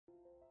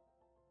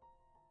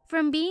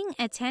From being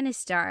a tennis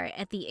star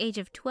at the age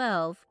of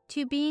 12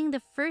 to being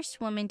the first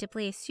woman to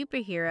play a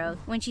superhero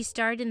when she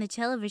starred in the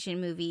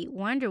television movie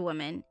Wonder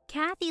Woman,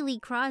 Cathy Lee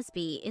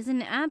Crosby is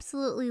an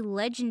absolutely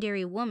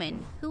legendary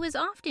woman who is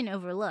often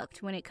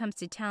overlooked when it comes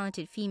to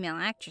talented female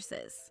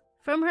actresses.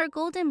 From her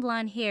golden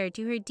blonde hair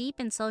to her deep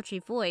and sultry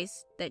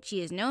voice that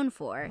she is known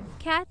for,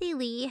 Cathy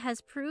Lee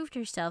has proved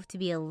herself to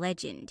be a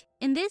legend.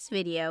 In this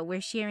video, we're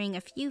sharing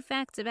a few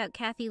facts about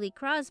Cathy Lee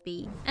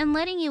Crosby and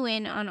letting you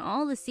in on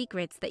all the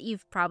secrets that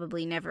you've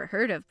probably never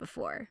heard of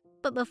before.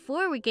 But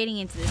before we're getting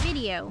into the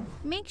video,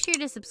 make sure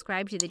to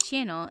subscribe to the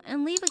channel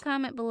and leave a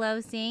comment below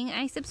saying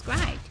I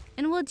subscribed,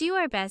 and we'll do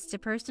our best to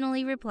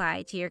personally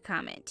reply to your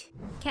comment.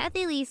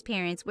 Cathy Lee's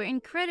parents were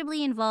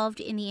incredibly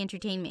involved in the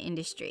entertainment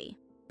industry.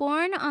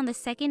 Born on the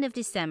 2nd of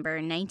December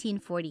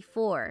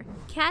 1944,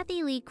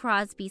 Cathy Lee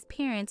Crosby's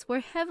parents were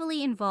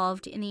heavily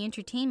involved in the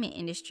entertainment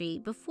industry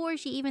before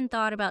she even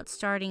thought about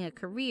starting a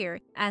career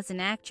as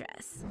an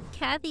actress.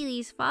 Cathy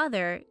Lee's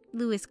father,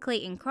 Louis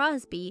Clayton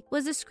Crosby,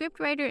 was a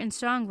scriptwriter and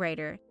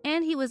songwriter,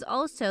 and he was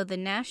also the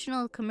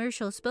national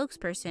commercial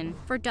spokesperson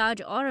for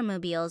Dodge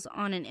Automobiles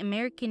on an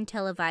American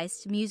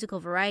televised musical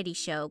variety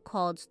show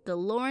called The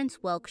Lawrence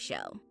Welk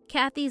Show.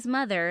 Cathy's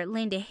mother,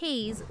 Linda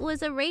Hayes,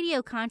 was a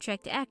radio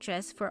contract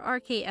actress for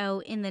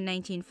RKO in the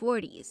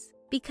 1940s.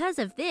 Because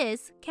of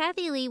this,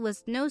 Cathy Lee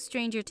was no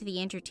stranger to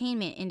the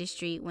entertainment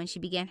industry when she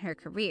began her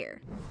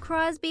career.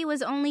 Crosby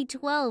was only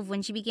 12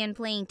 when she began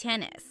playing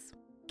tennis.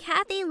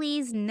 Cathy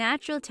Lee's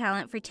natural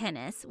talent for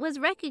tennis was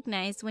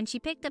recognized when she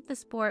picked up the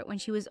sport when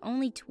she was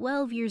only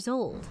 12 years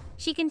old.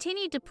 She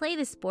continued to play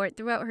the sport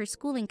throughout her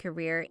schooling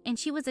career, and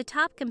she was a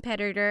top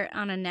competitor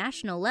on a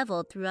national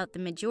level throughout the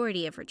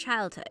majority of her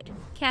childhood.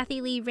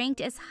 Cathy Lee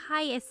ranked as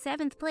high as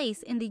 7th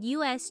place in the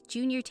U.S.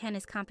 junior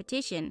tennis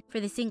competition for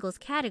the singles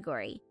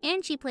category,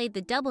 and she played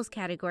the doubles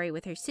category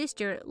with her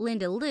sister,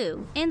 Linda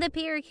Liu, and the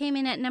pair came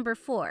in at number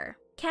 4.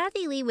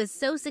 Cathy Lee was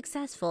so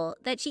successful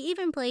that she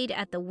even played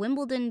at the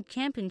Wimbledon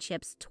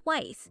Championships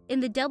twice in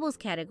the doubles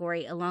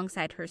category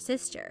alongside her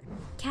sister.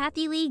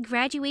 Cathy Lee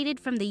graduated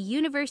from the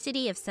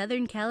University of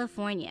Southern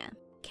California.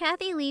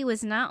 Cathy Lee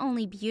was not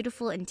only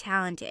beautiful and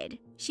talented,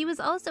 she was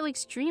also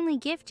extremely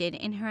gifted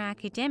in her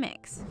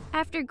academics.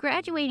 After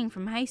graduating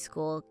from high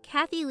school,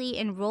 Cathy Lee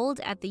enrolled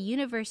at the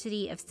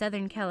University of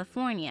Southern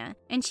California,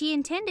 and she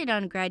intended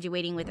on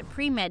graduating with a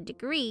pre-med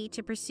degree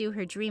to pursue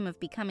her dream of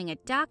becoming a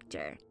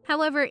doctor.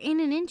 However, in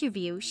an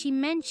interview, she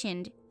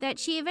mentioned that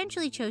she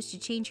eventually chose to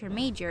change her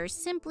major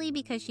simply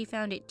because she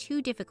found it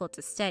too difficult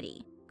to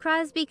study.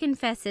 Crosby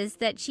confesses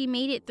that she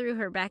made it through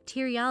her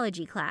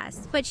bacteriology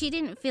class, but she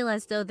didn't feel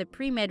as though the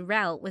pre-med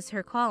route was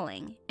her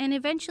calling, and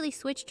eventually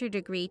switched her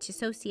degree to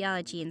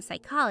sociology and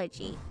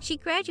psychology. She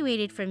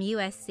graduated from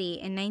USC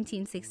in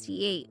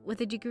 1968 with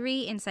a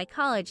degree in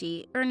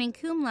psychology, earning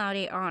cum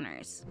laude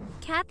honors.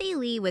 Cathy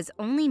Lee was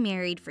only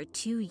married for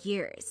 2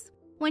 years.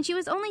 When she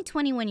was only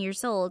 21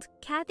 years old,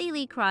 Cathy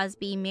Lee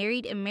Crosby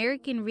married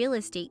American real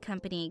estate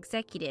company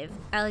executive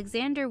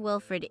Alexander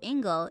Wilfred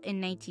Ingle in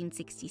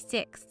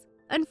 1966.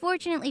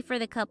 Unfortunately for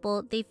the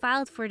couple, they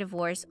filed for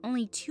divorce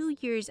only 2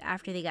 years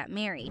after they got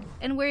married,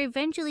 and were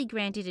eventually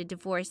granted a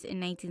divorce in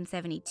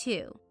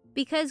 1972.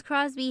 Because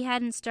Crosby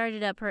hadn't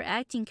started up her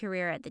acting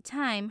career at the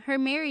time, her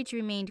marriage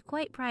remained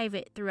quite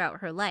private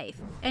throughout her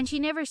life, and she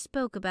never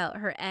spoke about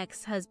her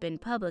ex-husband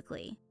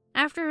publicly.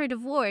 After her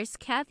divorce,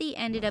 Cathy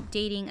ended up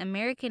dating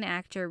American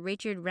actor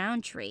Richard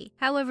Roundtree.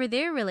 However,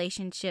 their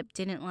relationship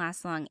didn't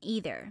last long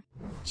either.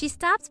 She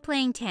stopped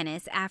playing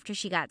tennis after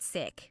she got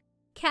sick.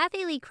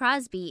 Cathy Lee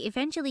Crosby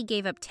eventually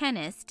gave up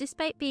tennis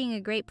despite being a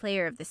great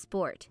player of the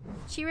sport.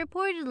 She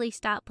reportedly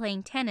stopped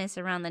playing tennis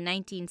around the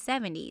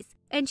 1970s,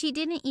 and she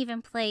didn't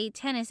even play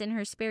tennis in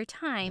her spare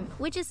time,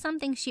 which is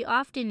something she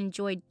often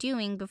enjoyed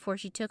doing before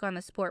she took on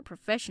the sport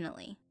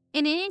professionally.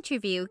 In an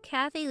interview,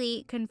 Cathy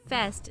Lee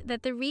confessed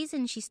that the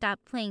reason she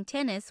stopped playing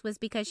tennis was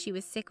because she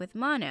was sick with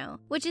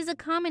mono, which is a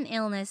common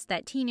illness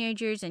that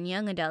teenagers and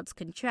young adults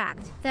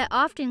contract that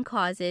often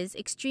causes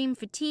extreme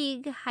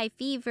fatigue, high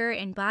fever,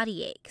 and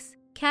body aches.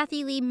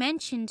 Cathy Lee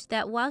mentioned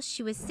that while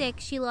she was sick,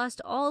 she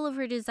lost all of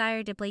her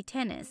desire to play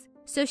tennis,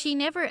 so she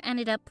never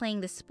ended up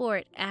playing the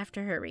sport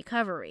after her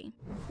recovery.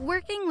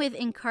 Working with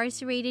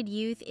incarcerated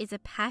youth is a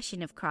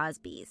passion of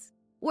Crosby's.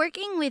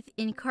 Working with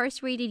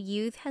incarcerated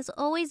youth has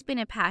always been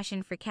a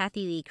passion for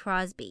Cathy Lee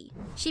Crosby.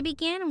 She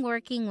began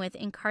working with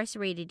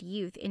incarcerated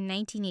youth in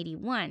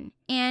 1981,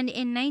 and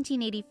in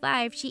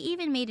 1985 she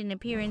even made an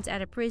appearance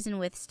at a prison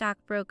with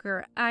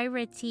stockbroker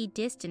Ira T.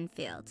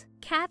 Distenfield.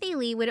 Cathy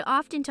Lee would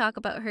often talk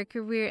about her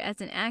career as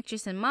an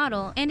actress and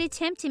model and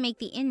attempt to make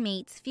the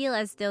inmates feel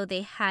as though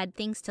they had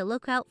things to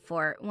look out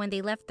for when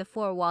they left the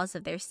four walls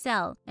of their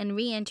cell and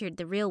re-entered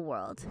the real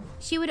world.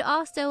 She would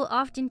also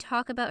often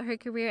talk about her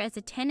career as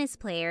a tennis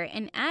player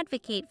and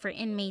advocate for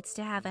inmates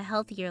to have a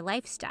healthier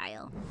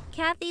lifestyle.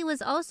 Cathy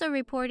was also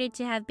reported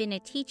to have been a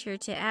teacher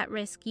to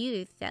at-risk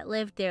youth that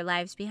lived their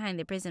lives behind the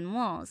the prison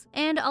walls,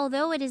 and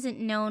although it isn't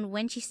known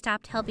when she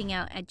stopped helping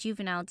out at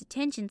juvenile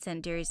detention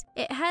centers,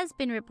 it has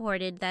been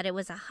reported that it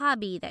was a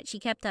hobby that she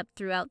kept up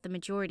throughout the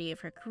majority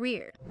of her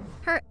career.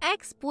 Her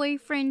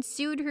ex-boyfriend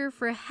sued her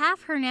for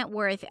half her net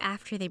worth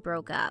after they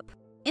broke up.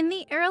 In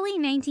the early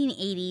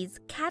 1980s,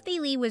 Cathy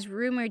Lee was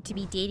rumored to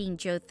be dating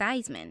Joe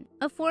Theismann,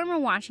 a former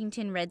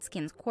Washington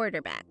Redskins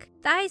quarterback.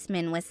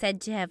 Theismann was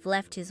said to have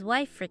left his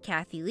wife for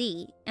Cathy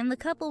Lee, and the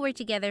couple were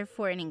together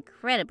for an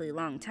incredibly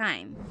long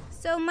time.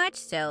 So much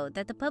so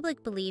that the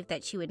public believed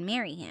that she would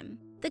marry him.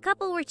 The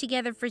couple were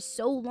together for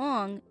so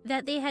long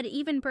that they had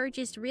even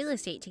purchased real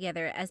estate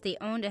together as they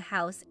owned a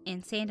house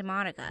in Santa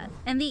Monica,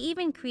 and they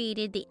even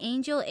created the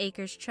Angel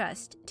Acres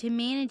Trust to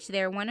manage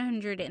their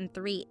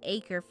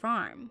 103-acre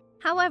farm.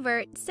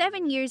 However,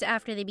 7 years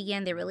after they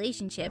began their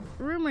relationship,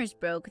 rumors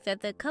broke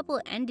that the couple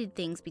ended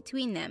things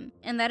between them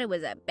and that it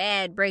was a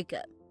bad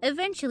breakup.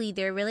 Eventually,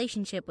 their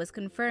relationship was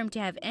confirmed to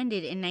have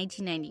ended in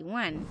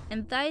 1991,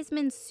 and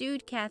Theismann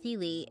sued Cathy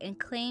Lee and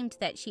claimed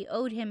that she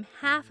owed him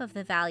half of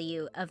the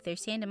value of their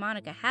Santa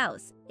Monica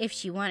house if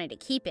she wanted to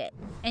keep it,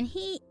 and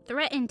he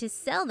threatened to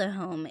sell the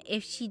home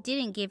if she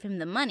didn't give him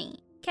the money.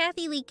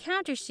 Cathy Lee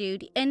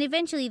countersued, and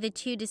eventually the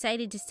two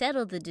decided to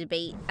settle the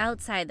debate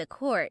outside the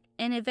court,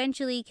 and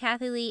eventually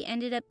Cathy Lee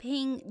ended up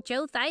paying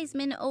Joe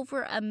Theismann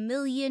over $1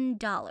 million.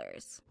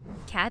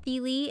 Cathy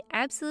Lee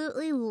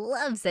absolutely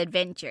loves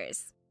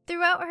adventures.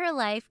 Throughout her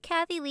life,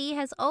 Cathy Lee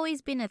has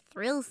always been a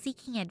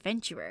thrill-seeking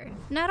adventurer.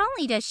 Not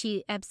only does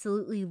she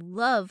absolutely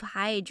love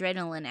high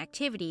adrenaline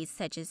activities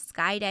such as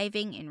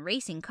skydiving and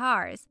racing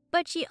cars,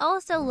 but she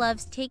also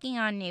loves taking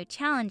on new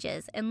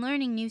challenges and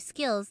learning new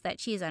skills that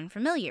she is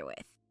unfamiliar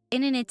with.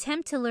 In an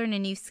attempt to learn a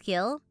new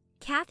skill,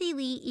 Cathy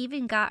Lee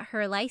even got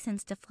her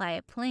license to fly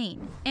a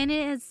plane, and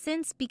it has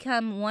since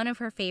become one of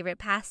her favorite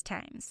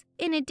pastimes.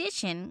 In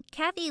addition,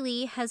 Cathy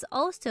Lee has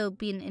also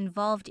been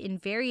involved in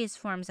various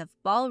forms of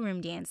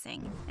ballroom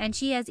dancing, and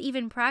she has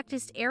even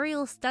practiced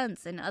aerial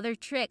stunts and other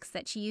tricks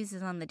that she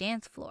uses on the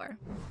dance floor.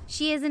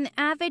 She is an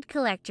avid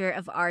collector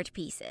of art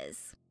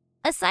pieces.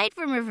 Aside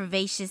from her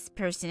vivacious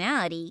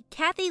personality,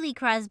 Cathy Lee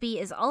Crosby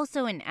is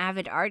also an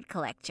avid art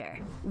collector.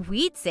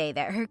 We'd say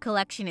that her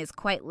collection is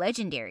quite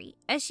legendary,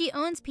 as she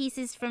owns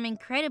pieces from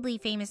incredibly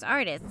famous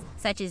artists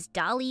such as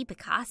Dali,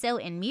 Picasso,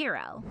 and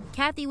Miro.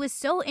 Cathy was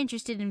so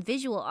interested in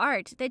visual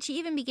art that she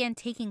even began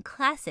taking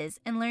classes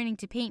and learning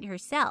to paint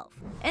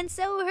herself. And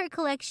so her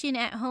collection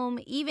at home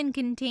even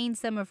contains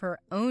some of her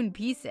own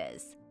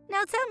pieces.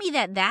 Now tell me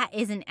that that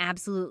isn't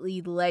absolutely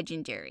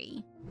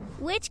legendary.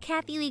 Which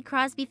Cathy Lee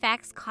Crosby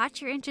facts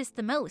caught your interest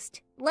the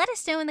most? Let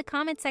us know in the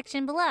comment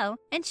section below,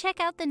 and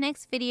check out the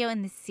next video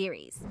in this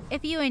series.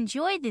 If you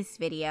enjoyed this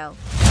video,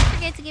 don't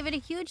forget to give it a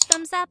huge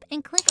thumbs up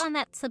and click on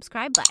that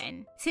subscribe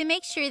button. To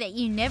make sure that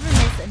you never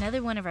miss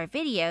another one of our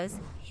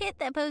videos, hit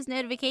that post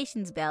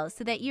notifications bell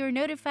so that you are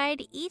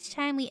notified each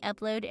time we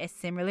upload a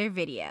similar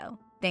video.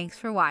 Thanks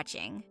for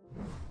watching.